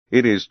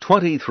It is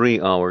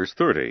 23 hours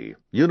 30,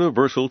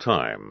 Universal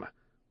Time.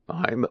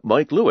 I'm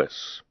Mike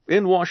Lewis,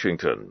 in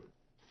Washington.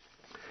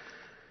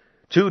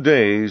 2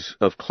 days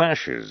of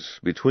clashes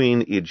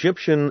between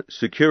Egyptian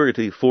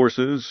security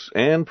forces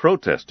and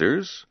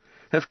protesters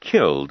have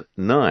killed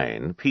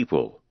 9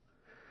 people.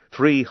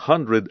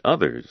 300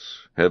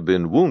 others have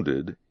been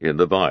wounded in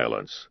the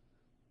violence.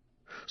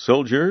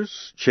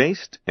 Soldiers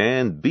chased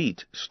and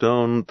beat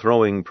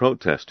stone-throwing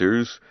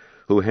protesters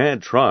who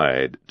had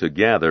tried to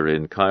gather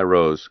in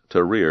Cairo's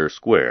Tahrir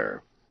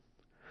Square.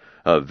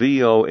 A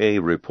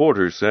VOA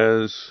reporter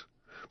says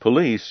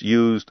police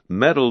used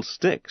metal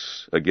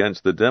sticks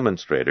against the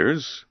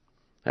demonstrators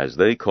as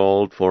they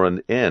called for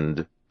an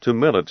end to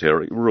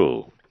military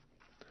rule.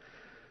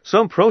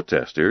 Some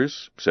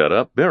protesters set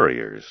up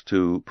barriers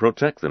to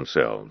protect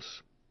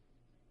themselves.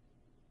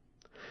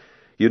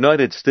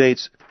 United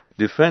States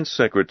Defense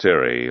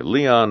Secretary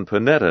Leon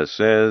Panetta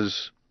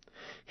says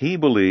he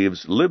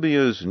believes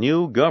Libya's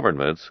new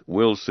government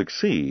will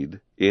succeed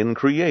in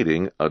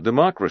creating a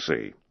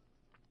democracy.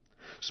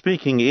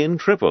 Speaking in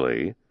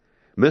Tripoli,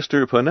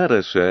 Mr.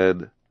 Panetta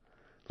said,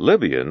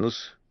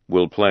 Libyans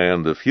will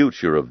plan the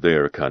future of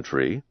their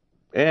country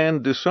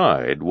and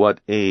decide what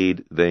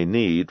aid they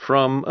need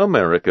from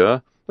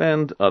America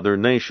and other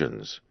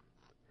nations.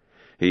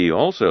 He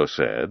also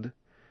said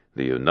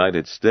the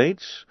United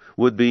States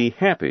would be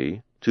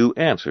happy to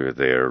answer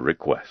their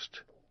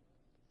request.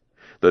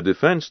 The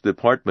Defense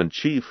Department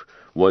chief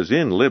was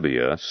in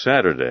Libya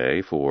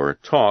Saturday for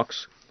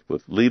talks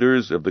with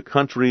leaders of the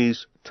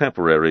country's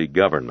temporary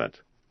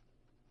government.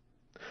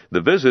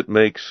 The visit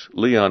makes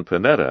Leon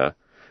Panetta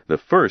the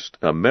first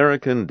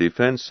American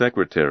Defense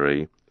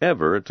Secretary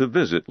ever to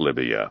visit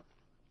Libya.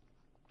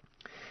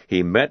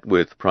 He met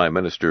with Prime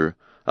Minister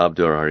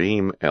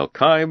Abdurrahim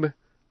al-Kaib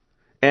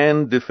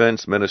and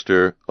Defense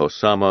Minister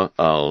Osama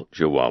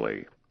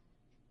al-Jawali.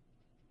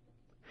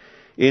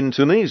 In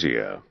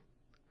Tunisia,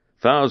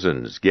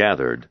 thousands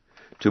gathered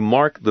to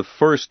mark the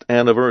first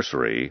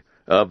anniversary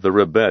of the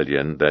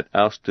rebellion that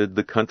ousted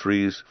the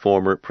country's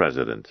former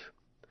president.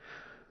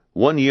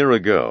 1 year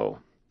ago,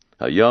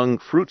 a young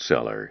fruit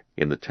seller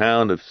in the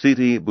town of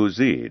Sidi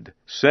Bouzid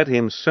set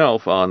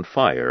himself on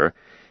fire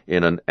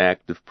in an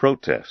act of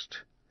protest.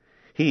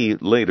 He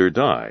later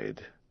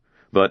died,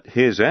 but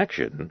his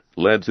action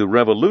led to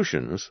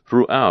revolutions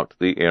throughout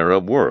the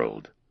Arab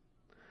world.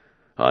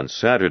 On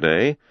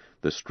Saturday,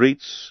 the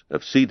streets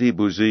of Sidi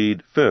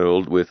Bouzid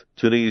filled with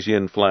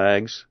Tunisian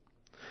flags,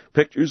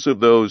 pictures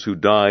of those who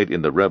died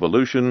in the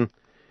revolution,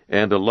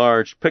 and a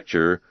large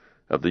picture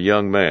of the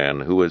young man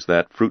who was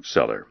that fruit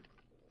seller.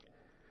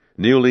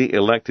 Newly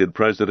elected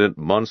President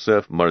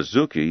Monsef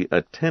Marzouki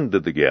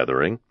attended the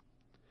gathering.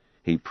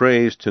 He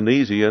praised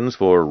Tunisians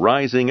for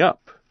rising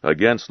up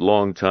against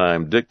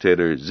longtime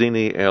dictator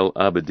Zine El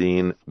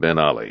Abidine Ben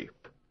Ali.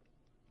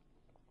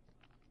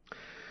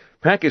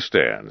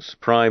 Pakistan's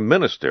Prime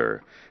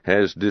Minister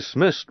has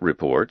dismissed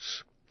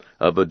reports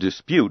of a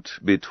dispute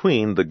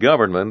between the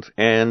government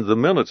and the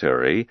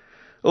military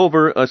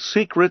over a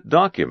secret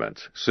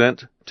document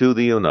sent to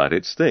the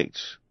United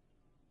States.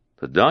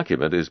 The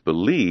document is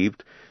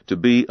believed to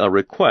be a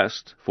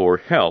request for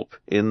help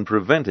in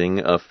preventing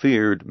a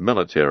feared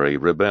military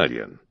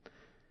rebellion.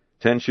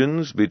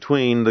 Tensions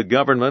between the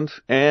government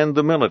and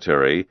the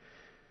military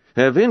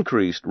have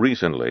increased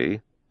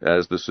recently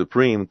as the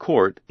Supreme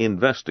Court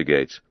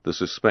investigates the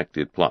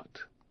suspected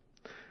plot.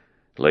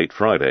 Late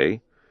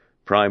Friday,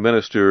 Prime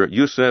Minister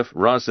Yousef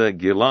Raza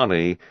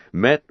Gilani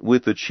met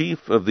with the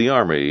Chief of the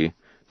Army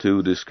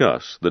to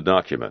discuss the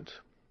document.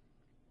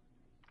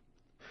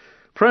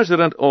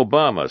 President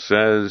Obama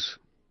says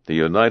the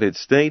United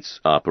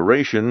States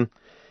operation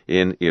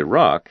in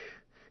Iraq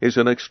is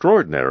an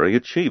extraordinary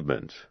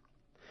achievement.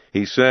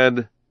 He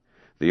said,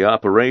 the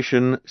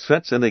operation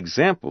sets an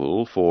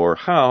example for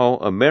how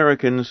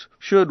Americans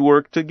should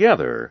work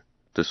together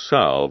to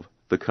solve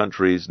the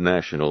country's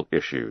national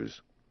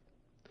issues.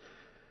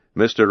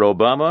 Mr.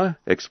 Obama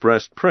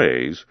expressed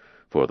praise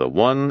for the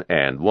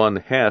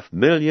 1.5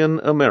 million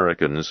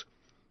Americans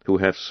who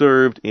have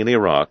served in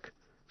Iraq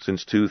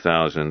since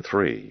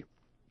 2003.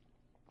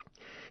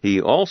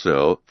 He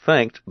also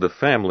thanked the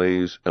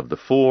families of the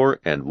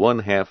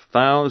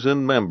 4,500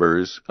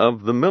 members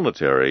of the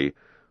military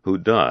who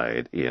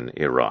died in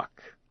Iraq.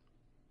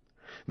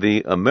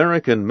 The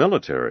American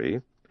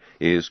military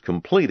is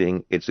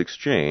completing its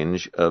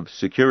exchange of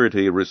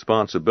security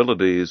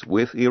responsibilities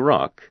with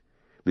Iraq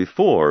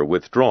before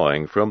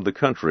withdrawing from the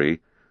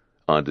country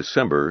on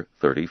December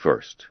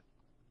 31st.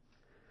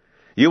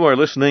 You are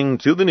listening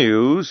to the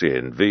news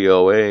in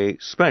VOA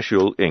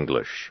Special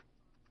English.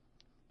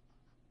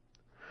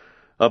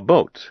 A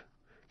boat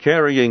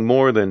carrying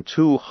more than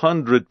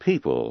 200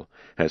 people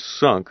has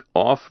sunk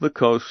off the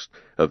coast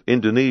of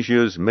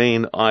Indonesia's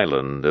main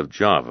island of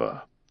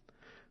Java.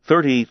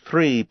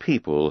 33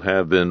 people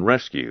have been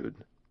rescued,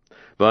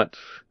 but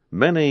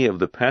many of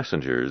the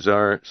passengers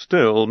are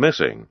still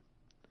missing.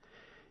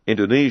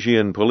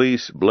 Indonesian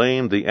police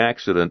blamed the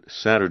accident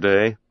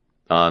Saturday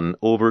on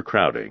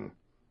overcrowding.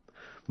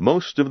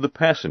 Most of the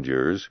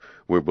passengers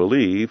were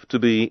believed to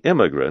be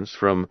immigrants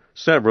from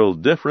several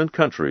different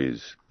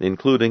countries,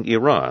 including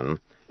Iran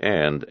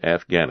and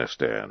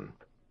Afghanistan.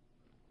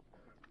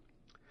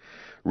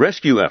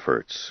 Rescue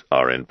efforts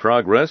are in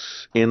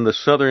progress in the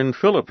southern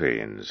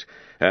Philippines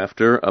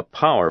after a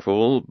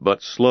powerful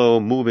but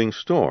slow-moving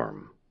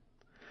storm.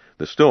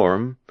 The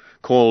storm,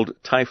 called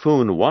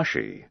Typhoon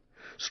Washi,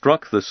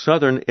 struck the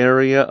southern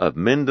area of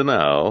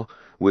Mindanao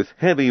with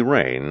heavy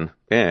rain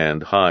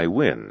and high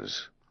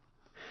winds.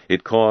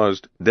 It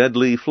caused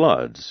deadly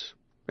floods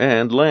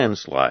and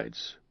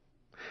landslides,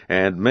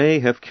 and may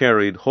have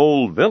carried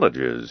whole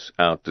villages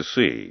out to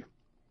sea.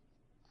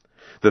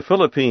 The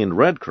Philippine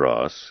Red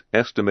Cross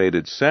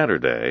estimated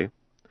Saturday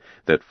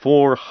that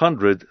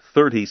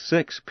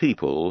 436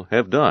 people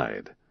have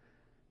died.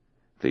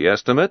 The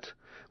estimate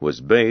was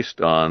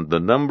based on the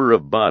number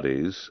of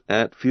bodies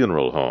at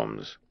funeral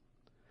homes.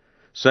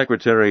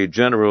 Secretary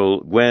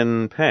General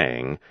Gwen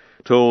Pang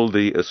told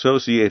the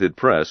Associated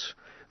Press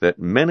that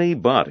many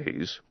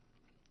bodies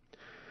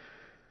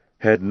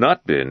had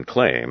not been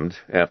claimed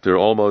after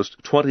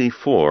almost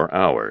 24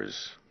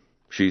 hours.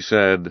 She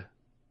said,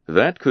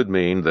 "That could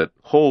mean that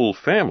whole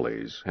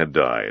families had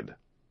died."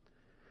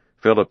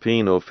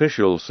 Philippine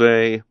officials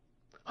say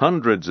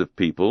hundreds of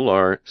people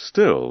are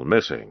still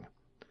missing.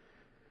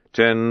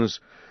 Tens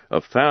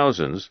of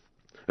thousands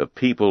of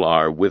people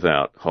are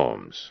without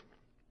homes.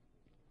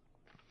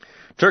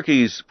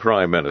 Turkey's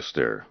Prime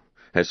Minister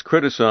has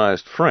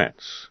criticized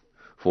France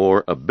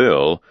for a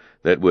bill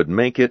that would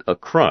make it a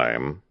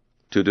crime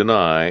to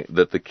deny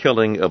that the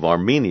killing of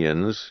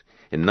Armenians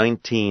in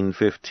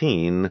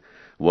 1915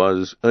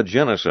 was a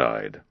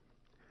genocide.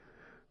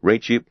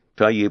 Recep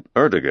Tayyip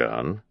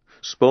Erdogan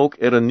spoke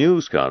at a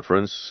news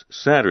conference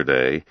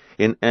Saturday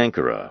in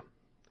Ankara.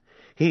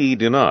 He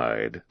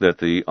denied that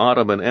the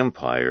Ottoman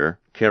Empire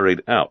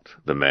carried out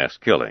the mass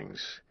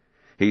killings.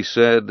 He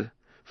said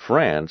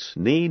France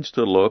needs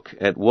to look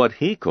at what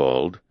he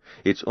called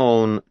its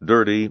own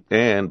dirty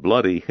and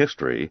bloody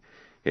history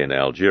in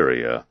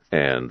Algeria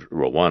and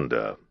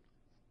Rwanda.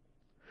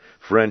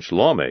 French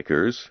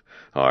lawmakers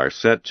are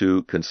set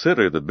to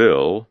consider the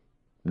bill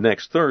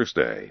next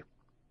Thursday.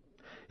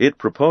 It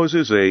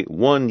proposes a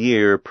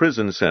 1-year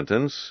prison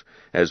sentence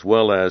as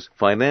well as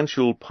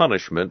financial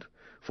punishment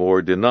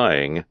for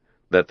denying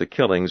that the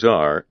killings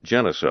are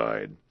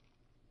genocide.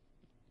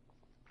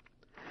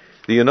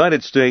 The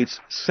United States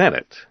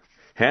Senate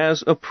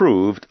has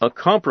approved a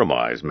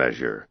compromise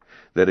measure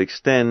that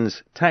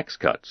extends tax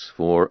cuts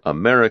for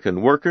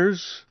American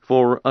workers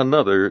for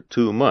another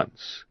 2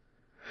 months.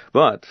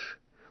 But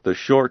the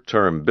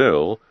short-term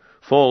bill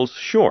falls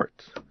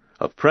short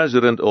of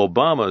President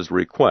Obama's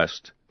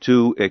request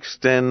to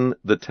extend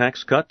the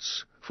tax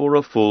cuts for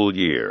a full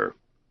year.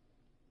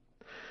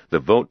 The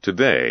vote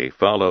today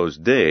follows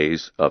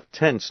days of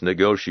tense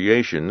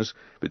negotiations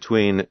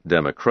between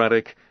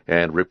Democratic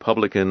and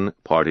Republican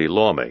Party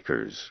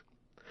lawmakers.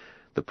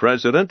 The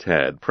president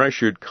had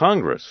pressured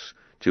Congress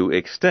to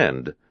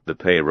extend the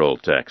payroll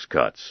tax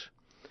cuts.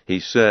 He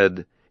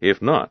said,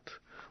 if not,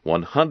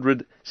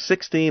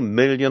 160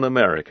 million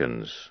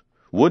Americans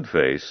would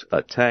face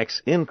a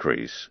tax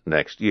increase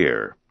next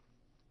year.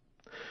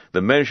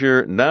 The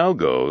measure now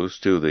goes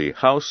to the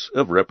House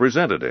of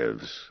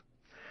Representatives.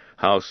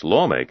 House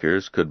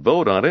lawmakers could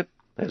vote on it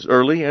as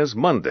early as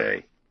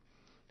Monday.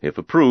 If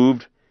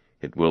approved,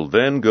 it will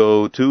then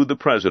go to the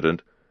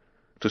President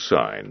to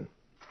sign.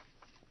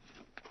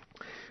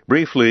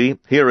 Briefly,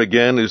 here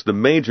again is the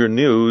major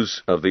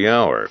news of the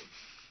hour.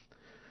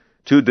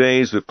 2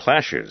 days of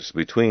clashes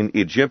between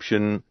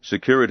Egyptian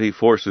security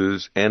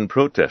forces and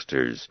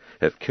protesters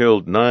have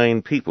killed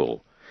 9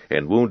 people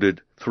and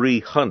wounded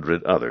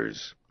 300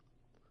 others.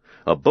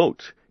 A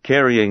boat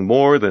carrying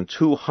more than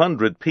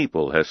 200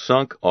 people has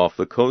sunk off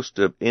the coast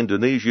of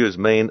Indonesia's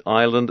main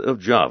island of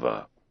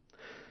Java.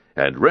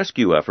 And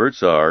rescue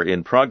efforts are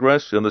in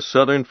progress in the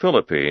southern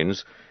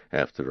Philippines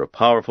after a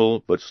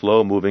powerful but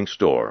slow-moving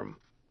storm.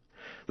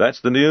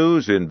 That's the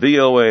news in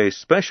VOA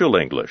Special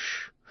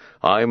English.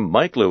 I'm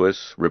Mike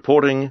Lewis,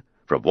 reporting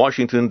from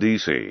Washington,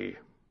 D.C.